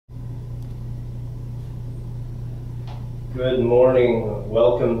Good morning.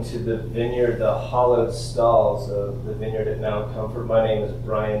 Welcome to the vineyard, the hallowed stalls of the vineyard at Mount Comfort. My name is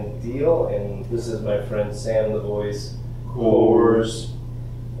Brian Deal, and this is my friend Sam the Voice Coors.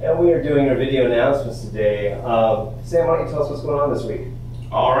 And we are doing our video announcements today. Sam, why don't you tell us what's going on this week?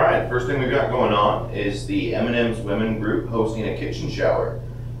 All right, first thing we've got going on is the M&M's Women Group hosting a kitchen shower.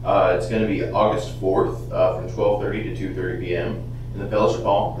 It's going to be August 4th from 12:30 to 2:30 p.m. in the Fellowship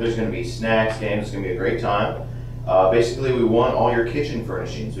Hall. There's going to be snacks, games. It's going to be a great time. Basically, we want all your kitchen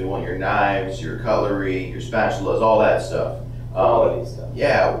furnishings. We want your knives, your cutlery, your spatulas, all that stuff. Quality stuff.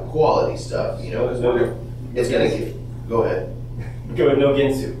 Yeah, quality stuff. You know, it's going to go ahead. Go with no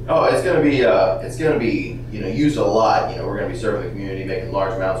Ginsu. Oh, it's going to be used a lot. We're going to be serving the community, making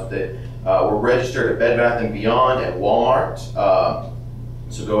large amounts with it. We're registered at Bed Bath & Beyond and Walmart.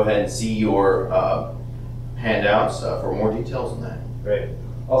 So go ahead and see your handouts for more details on that. Great.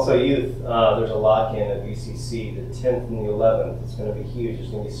 Also, youth, there's a lock-in at VCC the 10th and the 11th. It's going to be huge. There's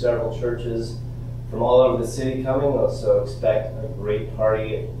going to be several churches from all over the city coming, so expect a great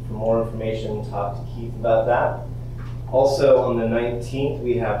party. For more information, talk to Keith about that. Also, on the 19th,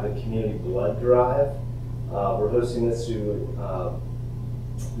 we have the Community Blood Drive. We're hosting this through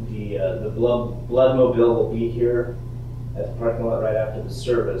the Blood Mobile will be here at the parking lot right after the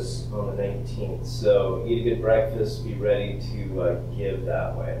service on the 19th. So eat a good breakfast, be ready to give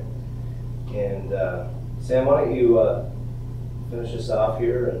that way. And Sam, why don't you finish us off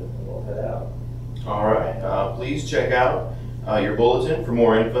here and we'll head out. All right. Please check out your bulletin for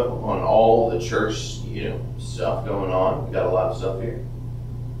more info on all the church stuff going on. We've got a lot of stuff here.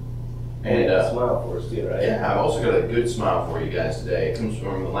 And smile for us too, right? Yeah, I've also got a good smile for you guys today. It comes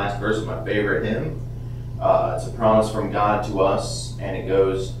from the last verse of my favorite hymn. It's a promise from God to us, and it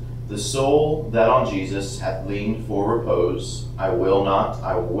goes, "The soul that on Jesus hath leaned for repose, I will not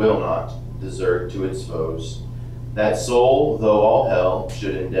desert to its foes. That soul, though all hell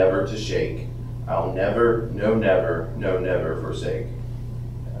should endeavor to shake, I'll never, no never, no never forsake."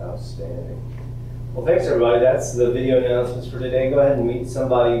 Outstanding. Well, thanks everybody. That's the video announcements for today. Go ahead and meet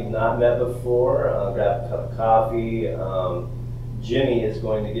somebody you've not met before. Grab a cup of coffee. Jimmy is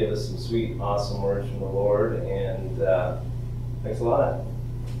going to give us some sweet, awesome words from the Lord, and thanks a lot.